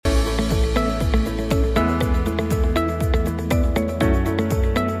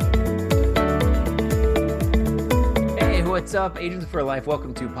What's up, Agents for Life?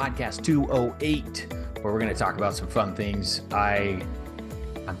 Welcome to podcast 208, where we're going to talk about some fun things. I'm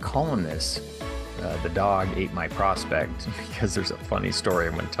calling this The Dog Ate My Prospect because there's a funny story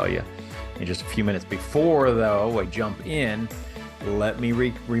I'm going to tell you in just a few minutes. Before, though, I jump in, let me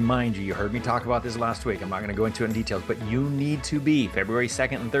remind you, you heard me talk about this last week. I'm not going to go into it in details, but you need to be February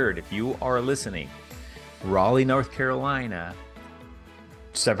 2nd and 3rd, if you are listening, Raleigh, North Carolina,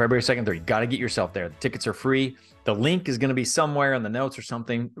 February 2nd, 3rd. You got to get yourself there. The tickets are free. The link is going to be somewhere in the notes or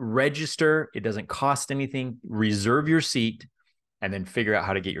something. Register. It doesn't cost anything. Reserve your seat and then figure out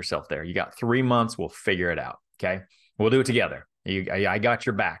how to get yourself there. You got 3 months. We'll figure it out. Okay. We'll do it together. I got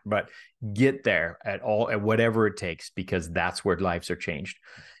your back, but get there at whatever it takes, because that's where lives are changed.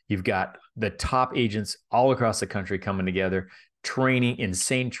 You've got the top agents all across the country coming together, training,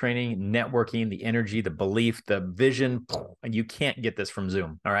 insane training, networking, the energy, the belief, the vision. And you can't get this from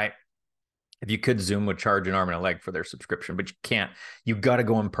Zoom. All right. If you could, Zoom would charge an arm and a leg for their subscription, but you can't. You got to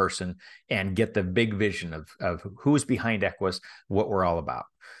go in person and get the big vision of who's behind Equus, what we're all about.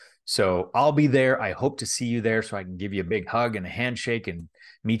 So I'll be there. I hope to see you there so I can give you a big hug and a handshake and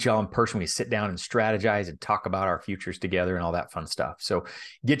meet y'all in person. We sit down and strategize and talk about our futures together and all that fun stuff. So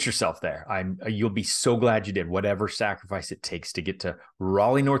get yourself there. You'll be so glad you did, whatever sacrifice it takes to get to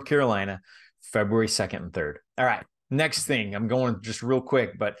Raleigh, North Carolina, February 2nd and 3rd. All right. Next thing, I'm going just real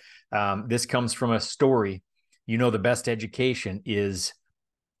quick, but this comes from a story. You know, the best education is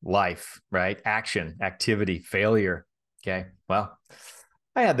life, right? Action, activity, failure. Okay. Well,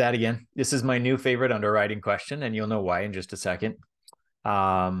 I had that again. This is my new favorite underwriting question, and you'll know why in just a second.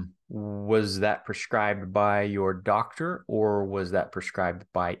 Was that prescribed by your doctor, or was that prescribed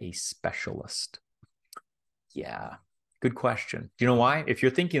by a specialist? Yeah, good question. Do you know why? If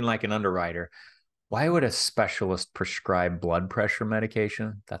you're thinking like an underwriter, why would a specialist prescribe blood pressure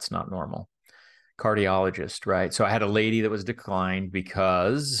medication? That's not normal. Cardiologist, right? So I had a lady that was declined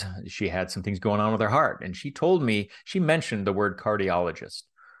because she had some things going on with her heart. And she told me, she mentioned the word cardiologist.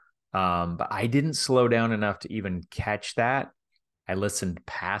 But I didn't slow down enough to even catch that. I listened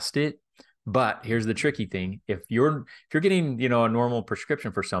past it. But here's the tricky thing. If you're getting, a normal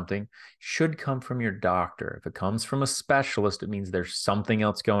prescription for something, should come from your doctor. If it comes from a specialist, it means there's something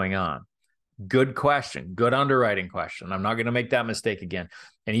else going on. Good question. Good underwriting question. I'm not going to make that mistake again.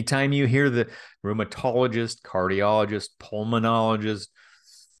 Anytime you hear the rheumatologist, cardiologist, pulmonologist,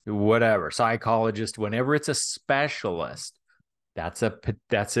 whatever, psychologist, whenever it's a specialist, that's a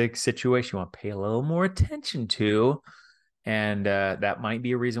situation you want to pay a little more attention to. And that might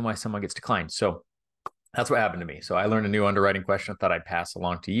be a reason why someone gets declined. So that's what happened to me. So I learned a new underwriting question. I thought I'd pass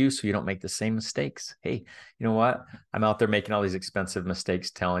along to you so you don't make the same mistakes. Hey, you know what? I'm out there making all these expensive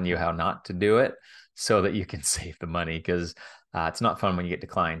mistakes, telling you how not to do it so that you can save the money, because it's not fun when you get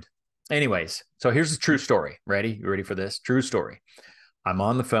declined. Anyways, so here's the true story. Ready? You ready for this? True story. I'm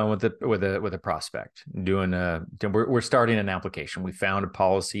on the phone with a prospect we're starting an application. We found a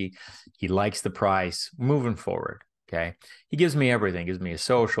policy. He likes the price. Moving forward. Okay. He gives me everything. Gives me his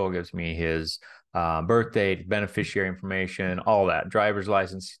social, gives me his birth date, beneficiary information, all that, driver's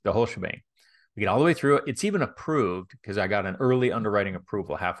license, the whole shebang. We get all the way through it. It's even approved because I got an early underwriting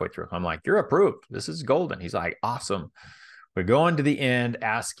approval halfway through. I'm like, you're approved. This is golden. He's like, awesome. We're going to the end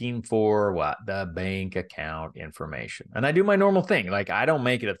asking for what? The bank account information. And I do my normal thing. Like, I don't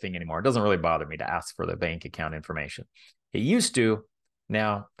make it a thing anymore. It doesn't really bother me to ask for the bank account information. It used to,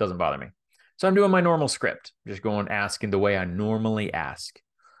 now doesn't bother me. So I'm doing my normal script, just going asking the way I normally ask.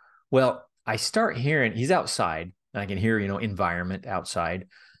 Well, I start hearing, he's outside, and I can hear, environment outside.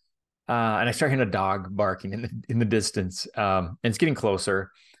 And I start hearing a dog barking in the distance. And it's getting closer.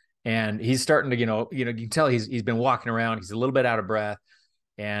 And he's starting to, you can tell he's been walking around. He's a little bit out of breath.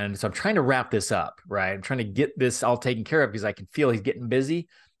 And so I'm trying to wrap this up, right? I'm trying to get this all taken care of because I can feel he's getting busy,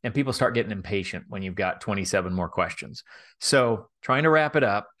 and people start getting impatient when you've got 27 more questions. So trying to wrap it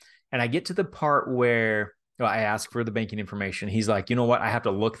up. And I get to the part where I ask for the banking information. He's like, you know what? I have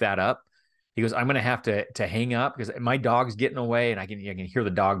to look that up. He goes, I'm going to have to hang up because my dog's getting away, and I can hear the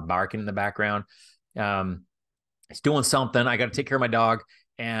dog barking in the background. He's doing something. I got to take care of my dog.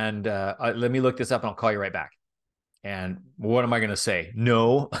 And let me look this up and I'll call you right back. And what am I going to say?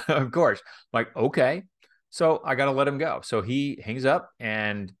 No, of course. I'm like, okay. So I got to let him go. So he hangs up,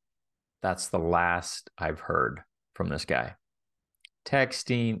 and that's the last I've heard from this guy.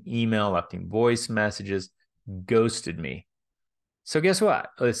 Texting, email, left him voice messages, ghosted me. So guess what?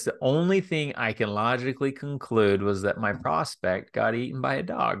 It's the only thing I can logically conclude was that my prospect got eaten by a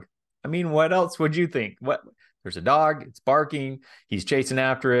dog. I mean, what else would you think? There's a dog, it's barking, he's chasing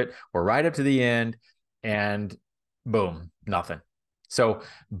after it. We're right up to the end, and boom, nothing. So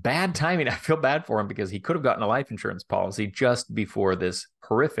bad timing. I feel bad for him because he could have gotten a life insurance policy just before this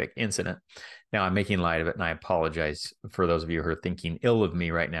horrific incident. Now I'm making light of it, and I apologize for those of you who are thinking ill of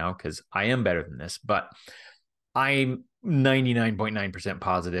me right now, because I am better than this, but I'm 99.9%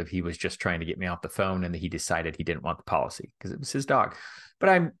 positive he was just trying to get me off the phone, and he decided he didn't want the policy because it was his dog. But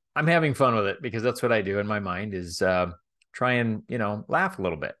I'm having fun with it because that's what I do in my mind, is try and, laugh a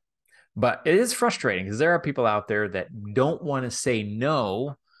little bit. But it is frustrating because there are people out there that don't want to say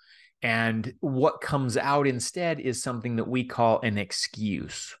no. And what comes out instead is something that we call an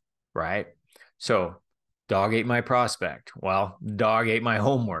excuse, right? So, dog ate my prospect. Well, dog ate my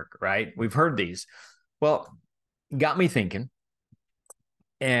homework, right? We've heard these. Well, got me thinking.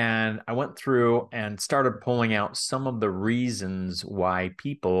 And I went through and started pulling out some of the reasons why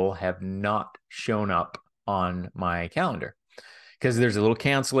people have not shown up on my calendar. Because there's a little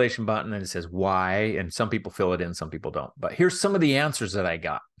cancellation button and it says why, and some people fill it in, some people don't. But here's some of the answers that I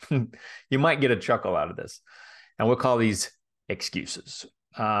got. You might get a chuckle out of this. And we'll call these excuses.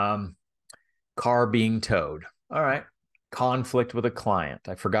 Car being towed. All right. Conflict with a client.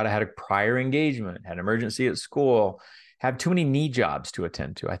 I forgot I had a prior engagement, had an emergency at school, have too many knee jobs to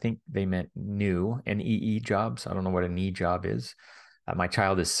attend to. I think they meant new NEE jobs. I don't know what a knee job is. My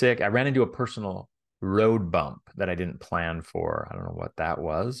child is sick. I ran into a personal road bump that I didn't plan for. I don't know what that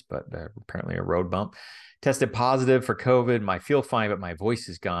was, but apparently a road bump. Tested positive for COVID. I feel fine, but my voice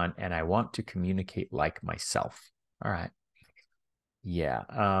is gone, and I want to communicate like myself. All right.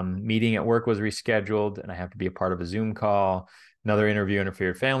 Yeah. Meeting at work was rescheduled, and I have to be a part of a Zoom call. Another interview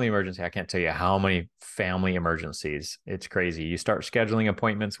interfered. Family emergency. I can't tell you how many family emergencies. It's crazy. You start scheduling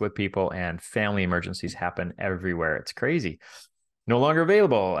appointments with people, and family emergencies happen everywhere. It's crazy. No longer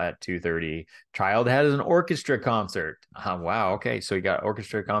available at 2:30. Child has an orchestra concert. Wow. Okay. So you got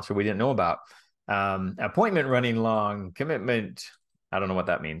orchestra concert we didn't know about. Appointment running long. Commitment. I don't know what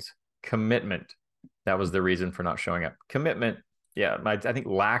that means. Commitment. That was the reason for not showing up. Commitment. Yeah. I think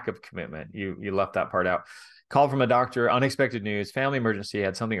lack of commitment. You left that part out. Call from a doctor. Unexpected news. Family emergency.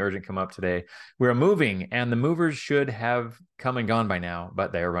 Had something urgent come up today. We're moving, and the movers should have come and gone by now,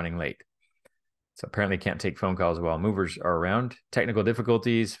 but they are running late. So apparently can't take phone calls while movers are around. Technical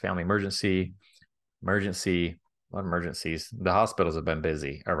difficulties, family emergency, a lot of emergencies. The hospitals have been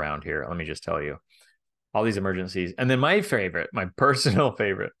busy around here. Let me just tell you, all these emergencies. And then my favorite, my personal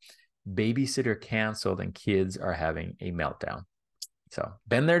favorite, babysitter canceled and kids are having a meltdown. So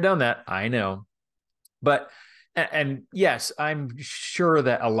been there, done that. I know. But, and yes, I'm sure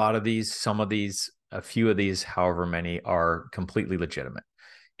that a few of these, however many, are completely legitimate.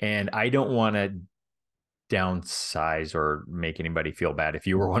 And I don't want to downsize or make anybody feel bad if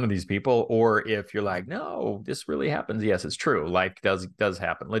you were one of these people, or if you're like, no, this really happens. Yes, it's true. Life does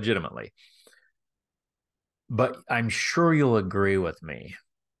happen legitimately. But I'm sure you'll agree with me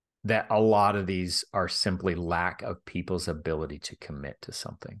that a lot of these are simply lack of people's ability to commit to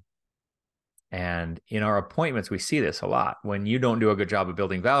something. And in our appointments, we see this a lot. When you don't do a good job of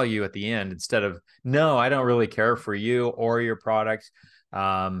building value at the end, instead of, no, I don't really care for you or your products.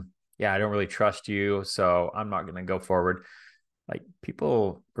 Yeah, I don't really trust you, so I'm not going to go forward. Like,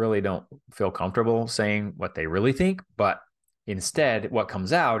 people really don't feel comfortable saying what they really think, but instead what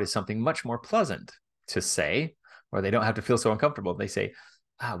comes out is something much more pleasant to say, where they don't have to feel so uncomfortable. They say,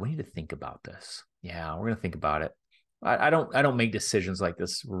 we need to think about this. Yeah, we're going to think about it. I don't make decisions like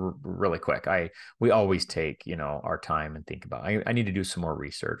this really quick. We always take, our time and think about, I need to do some more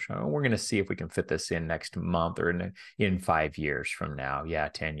research. We're going to see if we can fit this in next month or in 5 years from now. Yeah,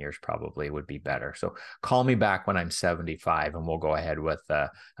 10 years probably would be better. So call me back when I'm 75 and we'll go ahead with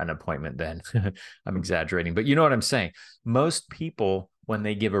an appointment then. I'm exaggerating, but you know what I'm saying? Most people, when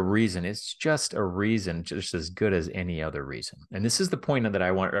they give a reason, it's just a reason, just as good as any other reason. And this is the point that I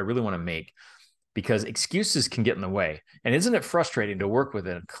really want to make, because excuses can get in the way. And isn't it frustrating to work with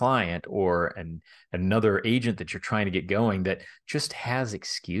a client or another agent that you're trying to get going that just has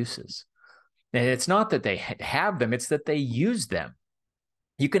excuses? And it's not that they have them, it's that they use them.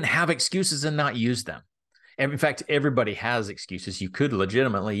 You can have excuses and not use them. And in fact, everybody has excuses you could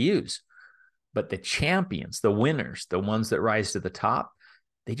legitimately use. But the champions, the winners, the ones that rise to the top,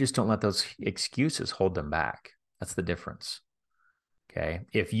 they just don't let those excuses hold them back. That's the difference. Okay.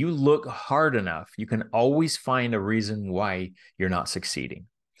 If you look hard enough, you can always find a reason why you're not succeeding.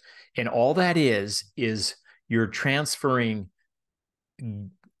 And all that is you're transferring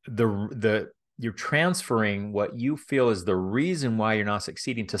you're transferring what you feel is the reason why you're not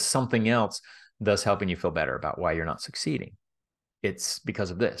succeeding to something else, thus helping you feel better about why you're not succeeding. It's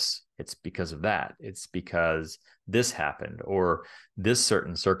because of this. It's because of that. It's because this happened or this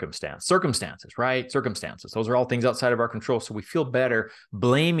certain circumstances, right? Circumstances. Those are all things outside of our control. So we feel better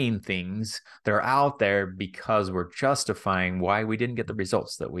blaming things that are out there because we're justifying why we didn't get the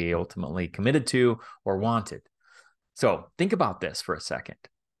results that we ultimately committed to or wanted. So think about this for a second.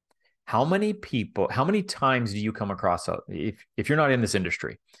 How many times do you come across, if you're not in this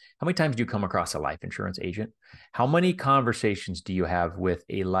industry, how many times do you come across a life insurance agent? How many conversations do you have with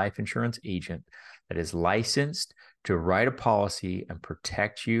a life insurance agent that is licensed to write a policy and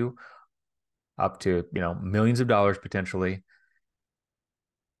protect you up to, millions of dollars potentially?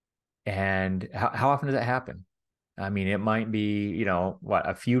 And how often does that happen? I mean, it might be,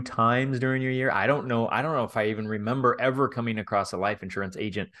 a few times during your year. I don't know if I even remember ever coming across a life insurance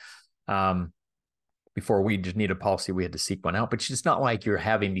agent before we just need a policy, we had to seek one out. But it's just not like you're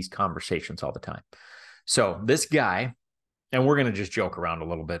having these conversations all the time. So this guy, and we're going to just joke around a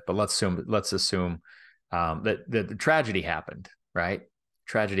little bit, but let's assume that the tragedy happened, right?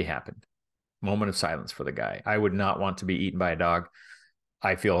 Tragedy happened. Moment of silence for the guy. I would not want to be eaten by a dog.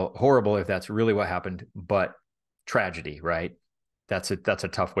 I feel horrible if that's really what happened, but tragedy, right? That's a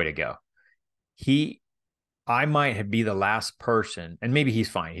tough way to go. I might be the last person, and maybe he's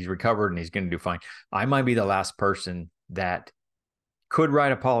fine. He's recovered and he's going to do fine. I might be the last person that could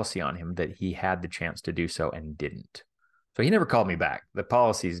write a policy on him that he had the chance to do so and didn't. So he never called me back. The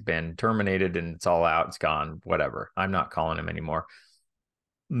policy's been terminated and it's all out. It's gone, whatever. I'm not calling him anymore.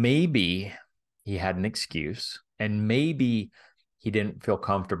 Maybe he had an excuse, and maybe he didn't feel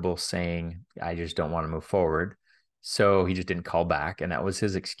comfortable saying, I just don't want to move forward. So he just didn't call back, and that was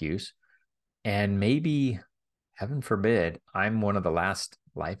his excuse. And maybe, heaven forbid, I'm one of the last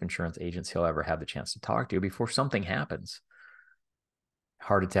life insurance agents he'll ever have the chance to talk to before something happens.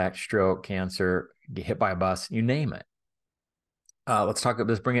 Heart attack, stroke, cancer, get hit by a bus, you name it. Let's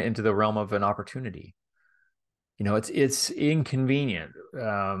bring it into the realm of an opportunity. It's inconvenient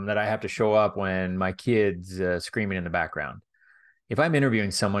that I have to show up when my kid's screaming in the background. If I'm interviewing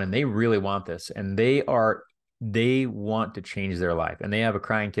someone and they really want this and they want to change their life and they have a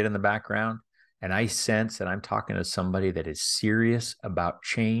crying kid in the background, and I sense that I'm talking to somebody that is serious about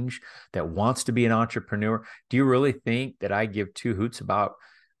change, that wants to be an entrepreneur, do you really think that I give two hoots about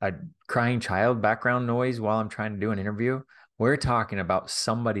a crying child background noise while I'm trying to do an interview? We're talking about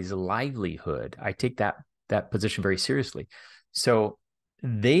somebody's livelihood. I take that position very seriously. So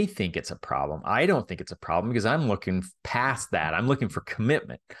they think it's a problem. I don't think it's a problem because I'm looking past that. I'm looking for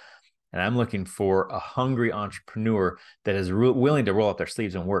commitment. And I'm looking for a hungry entrepreneur that is willing to roll up their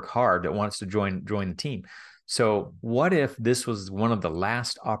sleeves and work hard, that wants to join the team. So what if this was one of the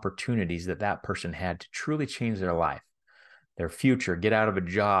last opportunities that person had to truly change their life, their future, get out of a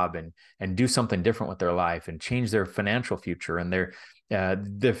job and do something different with their life and change their financial future and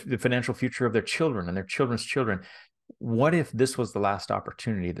the financial future of their children and their children's children? What if this was the last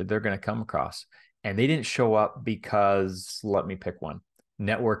opportunity that they're going to come across, and they didn't show up because, let me pick one,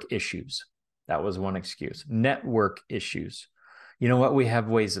 network issues? That was one excuse. Network issues. You know what? We have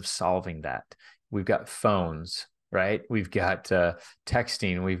ways of solving that. We've got phones, right? We've got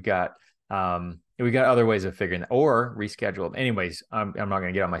texting. We've got other ways of figuring that, or reschedule. Anyways, I'm not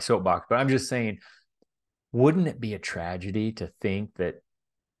going to get on my soapbox, but I'm just saying, wouldn't it be a tragedy to think that,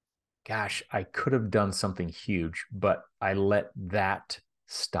 gosh, I could have done something huge, but I let that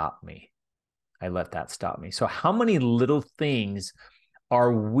stop me. So how many little things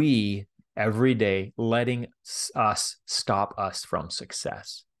are we every day letting us stop us from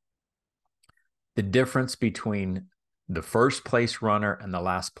success? The difference between the first place runner and the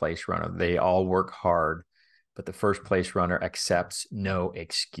last place runner, they all work hard, but the first place runner accepts no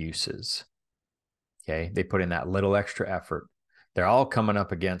excuses. Okay. They put in that little extra effort. They're all coming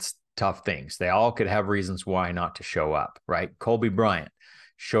up against tough things. They all could have reasons why not to show up, right? Kobe Bryant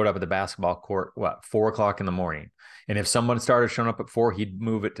showed up at the basketball court, 4:00 in the morning. And if someone started showing up at 4, he'd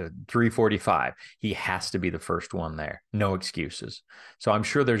move it to 3:45. He has to be the first one there. No excuses. So I'm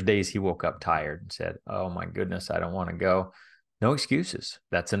sure there's days he woke up tired and said, oh my goodness, I don't want to go. No excuses.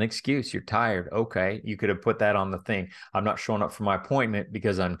 That's an excuse. You're tired. Okay. You could have put that on the thing. I'm not showing up for my appointment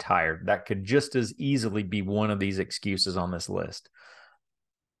because I'm tired. That could just as easily be one of these excuses on this list.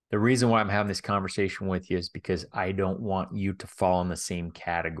 The reason why I'm having this conversation with you is because I don't want you to fall in the same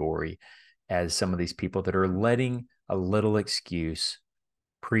category as some of these people that are letting a little excuse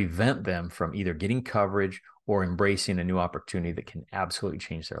prevent them from either getting coverage or embracing a new opportunity that can absolutely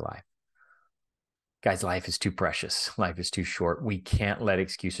change their life. Guys, life is too precious. Life is too short. We can't let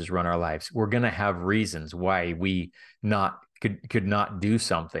excuses run our lives. We're going to have reasons why we could not do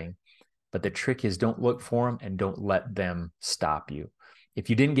something. But the trick is, don't look for them and don't let them stop you. If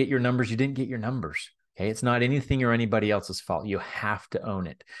you didn't get your numbers, you didn't get your numbers. Okay. It's not anything or anybody else's fault. You have to own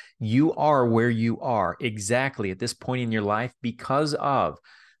it. You are where you are exactly at this point in your life because of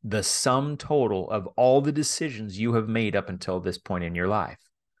the sum total of all the decisions you have made up until this point in your life.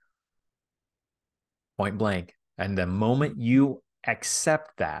 Point blank. And the moment you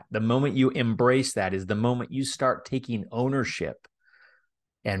accept that, the moment you embrace that is the moment you start taking ownership.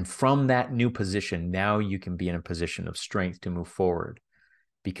 And from that new position, now you can be in a position of strength to move forward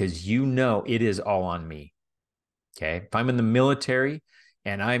because you know it is all on me. Okay. If I'm in the military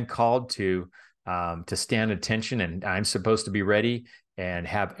and I'm called to stand attention and I'm supposed to be ready and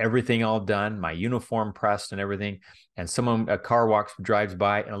have everything all done, my uniform pressed and everything, and a car drives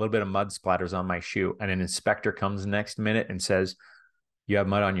by and a little bit of mud splatters on my shoe, and an inspector comes the next minute and says, you have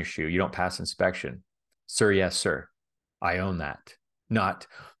mud on your shoe, you don't pass inspection. Sir, yes, sir. I own that. Not,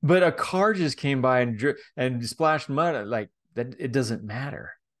 but a car just came by and splashed mud. Like that, it doesn't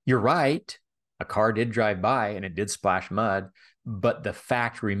matter. You're right. A car did drive by and it did splash mud, but the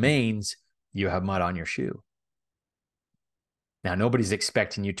fact remains you have mud on your shoe. Now, nobody's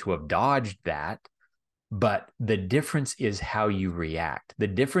expecting you to have dodged that, but the difference is how you react. The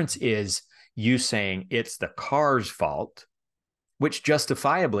difference is you saying it's the car's fault, which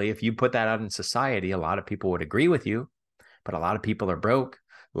justifiably, if you put that out in society, a lot of people would agree with you, but a lot of people are broke.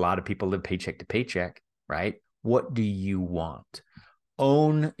 A lot of people live paycheck to paycheck, right? What do you want?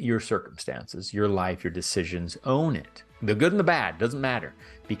 Own your circumstances, your life, your decisions, own it. The good and the bad, doesn't matter,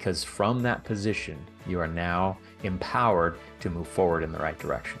 because from that position, you are now empowered to move forward in the right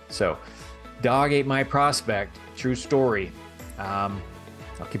direction. So, dog ate my prospect, true story. I'll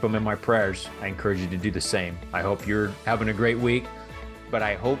keep them in my prayers. I encourage you to do the same. I hope you're having a great week, but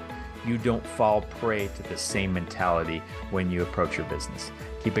I hope you don't fall prey to the same mentality when you approach your business.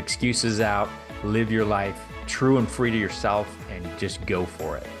 Keep excuses out, live your life true and free to yourself, and just go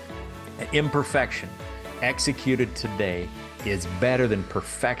for it. Imperfection executed today is better than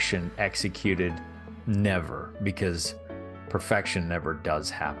perfection executed never, because perfection never does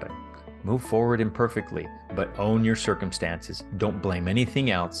happen. Move forward imperfectly, but own your circumstances. Don't blame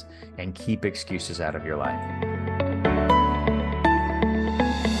anything else and keep excuses out of your life.